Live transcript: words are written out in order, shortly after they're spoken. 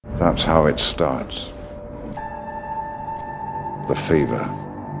That's how it starts. The fever,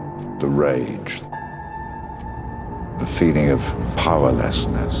 the rage, the feeling of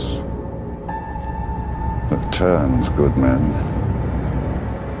powerlessness that turns good men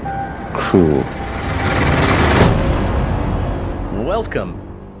cruel. Welcome.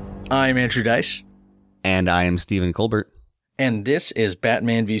 I'm Andrew Dice. And I am Stephen Colbert. And this is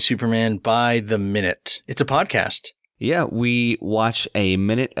Batman v Superman by the Minute. It's a podcast. Yeah, we watch a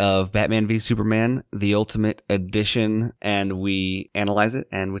minute of Batman v Superman, the Ultimate Edition, and we analyze it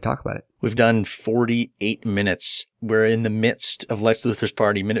and we talk about it. We've done 48 minutes. We're in the midst of Lex Luthor's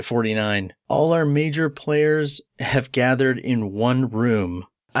party, minute 49. All our major players have gathered in one room.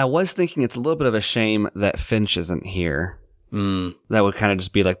 I was thinking it's a little bit of a shame that Finch isn't here. That would kind of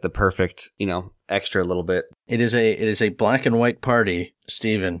just be like the perfect, extra little bit. It is a black and white party,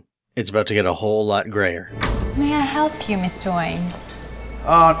 Stephen. It's about to get a whole lot grayer. May I help you, Mr. Wayne?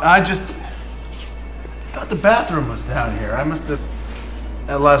 I just thought the bathroom was down here. I must have...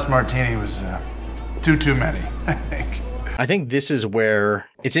 That last martini was too many, I think. I think this is where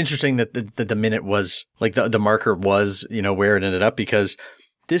it's interesting that the minute was, like the marker was, where it ended up, because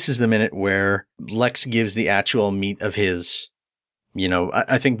this is the minute where Lex gives the actual meat of his,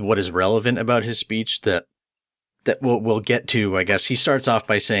 I think what is relevant about his speech that we'll get to, I guess. He starts off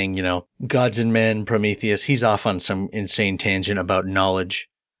by saying, gods and men, Prometheus. He's off on some insane tangent about knowledge.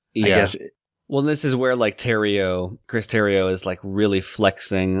 Yeah. I guess. Well, this is where Chris Terrio is really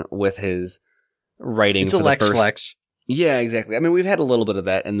flexing with his writing. It's a Lex flex. Yeah, exactly. I mean, we've had a little bit of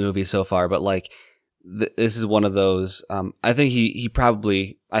that in the movie so far, but this is one of those. I think he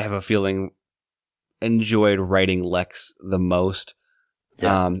probably, I have a feeling, enjoyed writing Lex the most.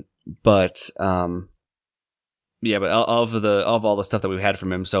 Yeah. But of all the stuff that we've had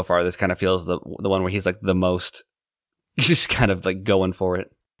from him so far, this kind of feels the one where he's the most just kind of going for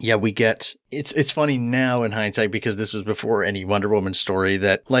it. Yeah, we get it's funny now in hindsight, because this was before any Wonder Woman story,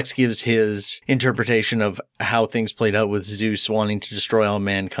 that Lex gives his interpretation of how things played out with Zeus wanting to destroy all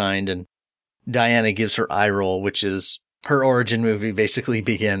mankind, and Diana gives her eye roll, which is her origin movie basically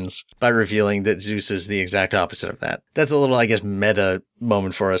begins by revealing that Zeus is the exact opposite of that. That's a little, I guess, meta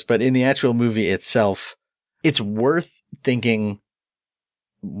moment for us, but in the actual movie itself, it's worth thinking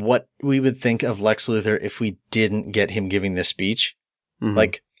what we would think of Lex Luthor if we didn't get him giving this speech.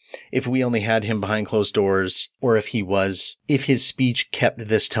 Mm-hmm. If we only had him behind closed doors, or if his speech kept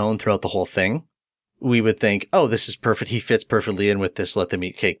this tone throughout the whole thing, we would think, oh, this is perfect. He fits perfectly in with this let them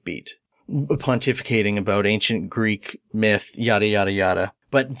eat cake beat. Pontificating about ancient Greek myth, yada, yada, yada.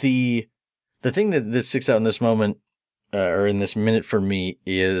 But the thing that sticks out in this moment, or in this minute for me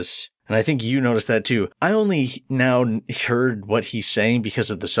is, and I think you noticed that too, I only now heard what he's saying because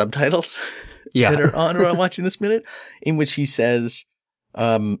of the subtitles that are on while I'm watching this minute, in which he says,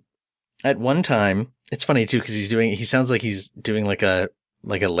 at one time, it's funny too, because he sounds like he's doing like a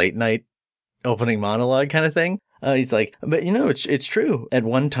late night opening monologue kind of thing. He's like, but it's true. At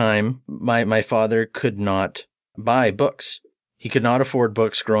one time, my father could not buy books. He could not afford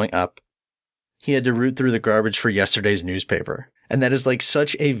books growing up. He had to root through the garbage for yesterday's newspaper. And that is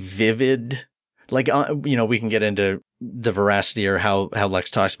such a vivid, we can get into the veracity or how Lex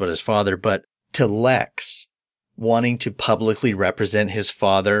talks about his father, but to Lex wanting to publicly represent his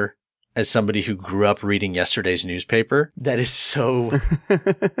father as somebody who grew up reading yesterday's newspaper, that is so,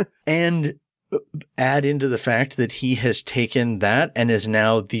 and add into the fact that he has taken that and is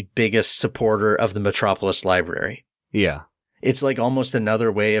now the biggest supporter of the Metropolis Library. Yeah. It's almost another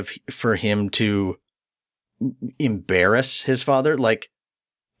way for him to embarrass his father,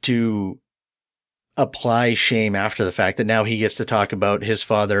 to apply shame after the fact that now he gets to talk about his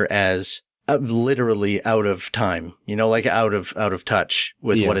father as literally out of time, out of touch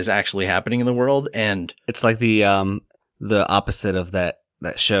with what is actually happening in the world. And it's like the opposite of that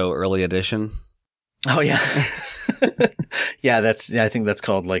show, Early Edition. Oh yeah. Yeah, I think that's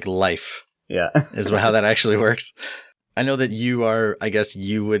called Life. Yeah. Is how that actually works. I know that you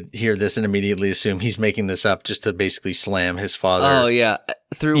would hear this and immediately assume he's making this up just to basically slam his father. Oh yeah.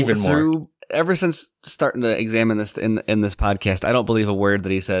 More. Ever since starting to examine this in this podcast, I don't believe a word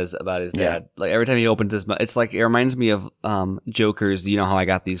that he says about his dad. Every time he opens his mouth, it's it reminds me of Joker's "You know how I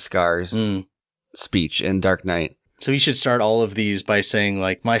got these scars" speech in Dark Knight. So he should start all of these by saying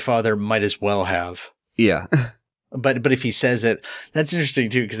my father might as well have. Yeah. But if he says it, that's interesting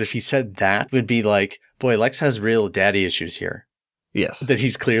too, because if he said that, it would be boy, Lex has real daddy issues here. Yes. That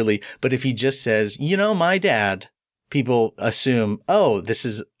he's clearly, but if he just says, my dad, people assume, oh, this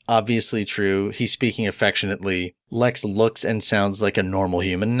is obviously true. He's speaking affectionately. Lex looks and sounds like a normal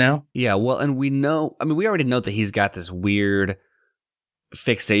human now. Yeah, well, and we already know that he's got this weird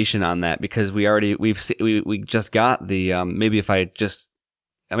fixation on that because we just got the maybe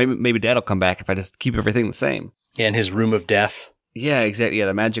Dad'll come back if I just keep everything the same. And his room of death. Yeah, exactly. Yeah,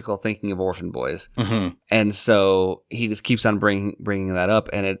 the magical thinking of orphan boys. Mm-hmm. And so he just keeps on bringing that up,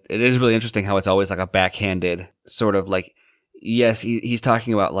 and it is really interesting how it's always like a backhanded sort of like, yes, he's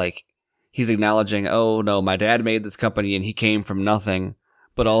talking about like he's acknowledging, oh no, my dad made this company and he came from nothing,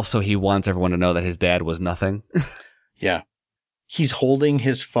 but also he wants everyone to know that his dad was nothing. Yeah. He's holding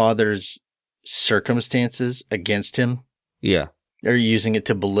his father's circumstances against him. Yeah. Or using it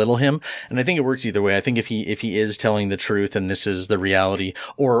to belittle him. And I think it works either way. I think if he is telling the truth and this is the reality,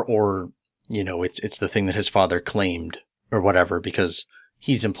 or you know, it's the thing that his father claimed or whatever, because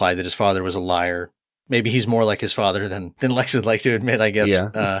he's implied that his father was a liar. Maybe he's more like his father than Lex would like to admit, I guess.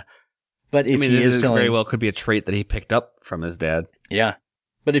 Yeah. But if he is telling, very well could be a trait that he picked up from his dad. Yeah.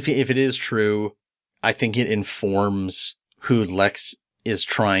 But if it is true, I think it informs who Lex is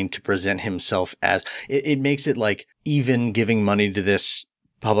trying to present himself as. It makes it like even giving money to this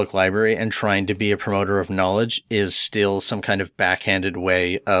public library and trying to be a promoter of knowledge is still some kind of backhanded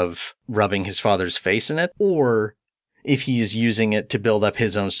way of rubbing his father's face in it. Or if he's using it to build up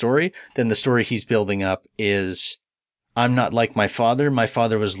his own story, then the story he's building up is, I'm not like my father. My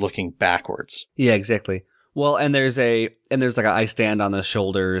father was looking backwards. Yeah, exactly. Well, and there's like I stand on the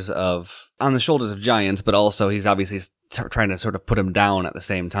shoulders of giants, but also he's obviously trying to sort of put him down at the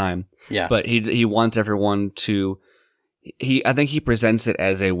same time. Yeah. But he wants everyone to. I think he presents it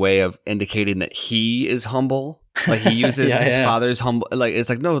as a way of indicating that he is humble. Like he uses his father's humble. Like it's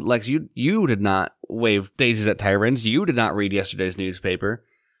like, no, Lex, you did not wave daisies at tyrants. You did not read yesterday's newspaper.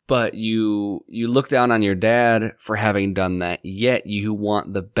 But you look down on your dad for having done that. Yet you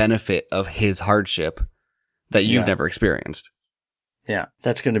want the benefit of his hardship that you've never experienced. Yeah,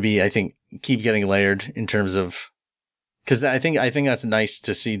 that's going to be, I think, keep getting layered in terms of, because I think that's nice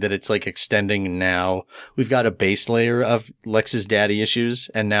to see that it's like extending now. We've got a base layer of Lex's daddy issues,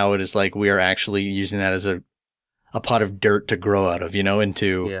 and now it is like we are actually using that as a pot of dirt to grow out of, you know,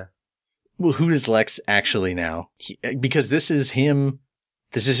 into, well, who is Lex actually now? Because this is him,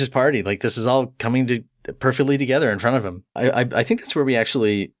 this is his party. Like, this is all coming to perfectly together in front of him. I think that's where we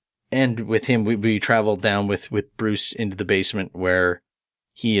actually end with him. We travel down with Bruce into the basement where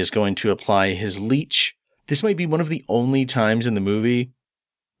he is going to apply his leech. This might be one of the only times in the movie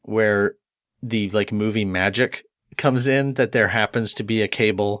where the like movie magic comes in, that there happens to be a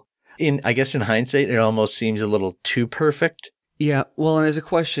cable. I guess in hindsight, it almost seems a little too perfect. Yeah, well, and there's a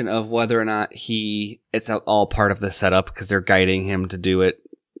question of whether or not it's all part of the setup because they're guiding him to do it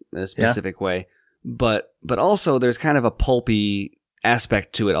in a specific way. But also there's kind of a pulpy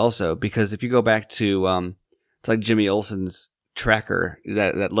aspect to it also, because if you go back to it's like Jimmy Olsen's tracker,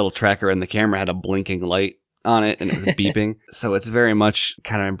 that little tracker in the camera had a blinking light on it and it was beeping. So it's very much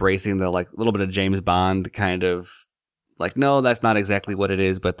kind of embracing the like little bit of James Bond kind of like, no, that's not exactly what it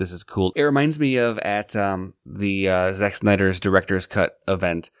is, but this is cool. It reminds me of at the Zack Snyder's Director's Cut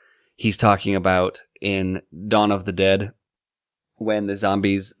event, he's talking about in Dawn of the Dead when the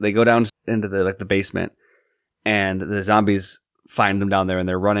zombies, they go down into the basement and the zombies find them down there and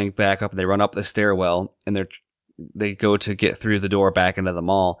they're running back up and they run up the stairwell and they go to get through the door back into the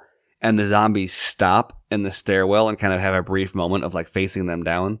mall and the zombies stop in the stairwell and kind of have a brief moment of like facing them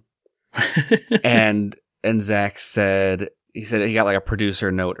down. and Zach said he got like a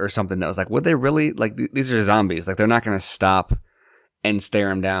producer note or something that was like, would they really, like, these are zombies, like they're not going to stop and stare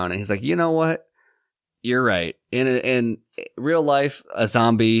them down. And he's like, you know what? You're right. In real life, a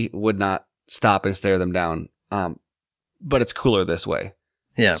zombie would not stop and stare them down. But it's cooler this way.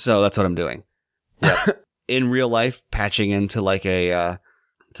 Yeah. So that's what I'm doing. Yeah. In real life, patching into like a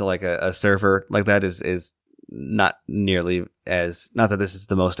server like that is not nearly as, not that this is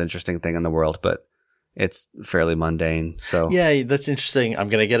the most interesting thing in the world, but it's fairly mundane. So yeah, that's interesting. I'm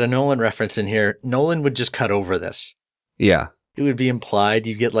going to get a Nolan reference in here. Nolan would just cut over this. Yeah. It would be implied.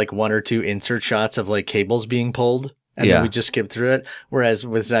 You get like one or two insert shots of like cables being pulled. And then we just skip through it. Whereas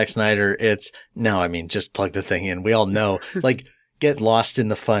with Zack Snyder, it's, no, I mean, just plug the thing in. We all know, like, get lost in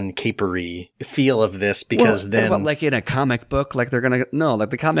the fun capery feel of this because then. Like in a comic book, like they're going to, no, like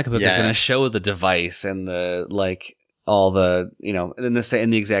the comic book is going to show the device and the, like, all the, you know, in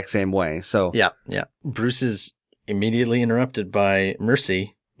the exact same way. So. Yeah. Yeah. Bruce is immediately interrupted by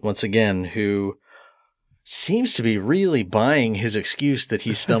Mercy, once again, who seems to be really buying his excuse that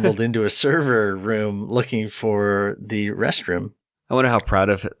he stumbled into a server room looking for the restroom. I wonder how proud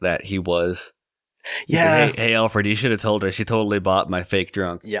of that he was. Yeah. Said, hey, Alfred, you should have told her. She totally bought my fake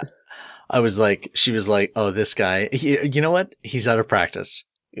drunk. Yeah. She was like, oh, this guy, you know what? He's out of practice.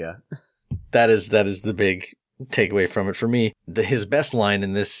 Yeah. That is the big takeaway from it for me. His best line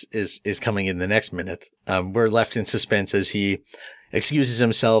in this is coming in the next minute. We're left in suspense as he excuses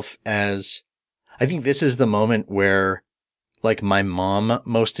himself as, I think this is the moment where, like, my mom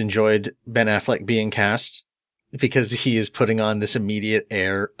most enjoyed Ben Affleck being cast, because he is putting on this immediate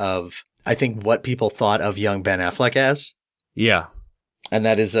air of, I think, what people thought of young Ben Affleck as. Yeah. And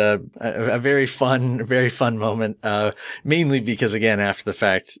that is a very fun moment, mainly because, again, after the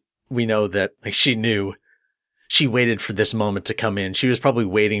fact, we know that, like, she waited for this moment to come in. She was probably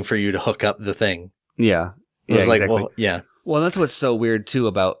waiting for you to hook up the thing. Yeah. It was like, exactly. well, yeah. Well, that's what's so weird, too,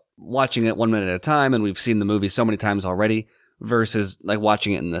 about watching it 1 minute at a time, and we've seen the movie so many times already, versus, like,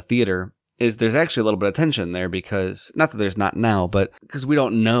 watching it in the theater, is there's actually a little bit of tension there, because, not that there's not now, but because we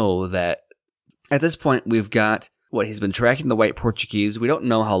don't know that, at this point, we've got, he's been tracking the white Portuguese. We don't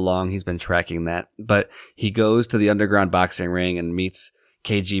know how long he's been tracking that, but he goes to the underground boxing ring and meets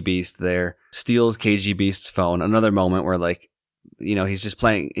KG Beast there, steals KG Beast's phone. Another moment where, like, you know, he's just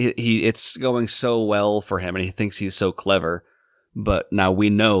playing, it's going so well for him and he thinks he's so clever, but now we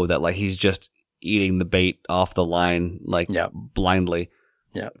know that, like, he's just eating the bait off the line, like, blindly.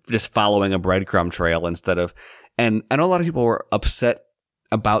 Yeah. Just following a breadcrumb trail instead of, and I know a lot of people were upset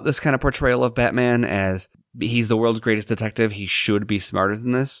about this kind of portrayal of Batman as he's the world's greatest detective. He should be smarter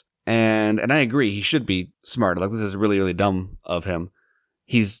than this. And I agree. He should be smarter. Like, this is really, really dumb of him.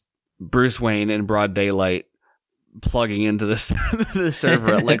 He's Bruce Wayne in broad daylight plugging into the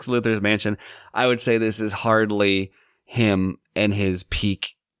server at Lex Luthor's mansion. I would say this is hardly him in his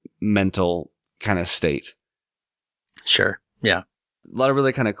peak mental kind of state. Sure. Yeah. A lot of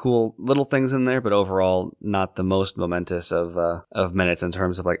really kind of cool little things in there, but overall not the most momentous of minutes in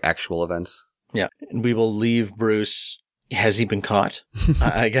terms of, like, actual events. Yeah. And we will leave Bruce. Has he been caught?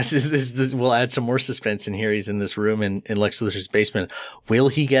 I guess we'll add some more suspense in here. He's in this room in Lex Luthor's basement. Will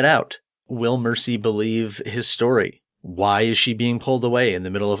he get out? Will Mercy believe his story? Why is she being pulled away in the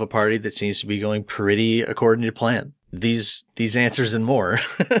middle of a party that seems to be going pretty according to plan? These answers and more.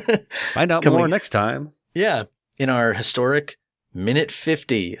 Find out more next time. Yeah. In our historic minute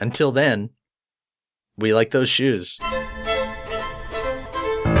 50. Until then, we like those shoes.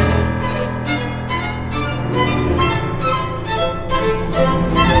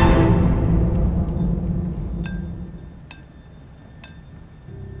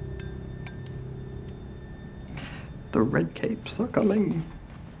 The red capes are coming.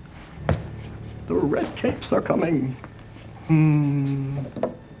 The red capes are coming.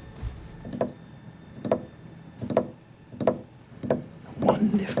 What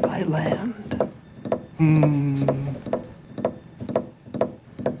if I land?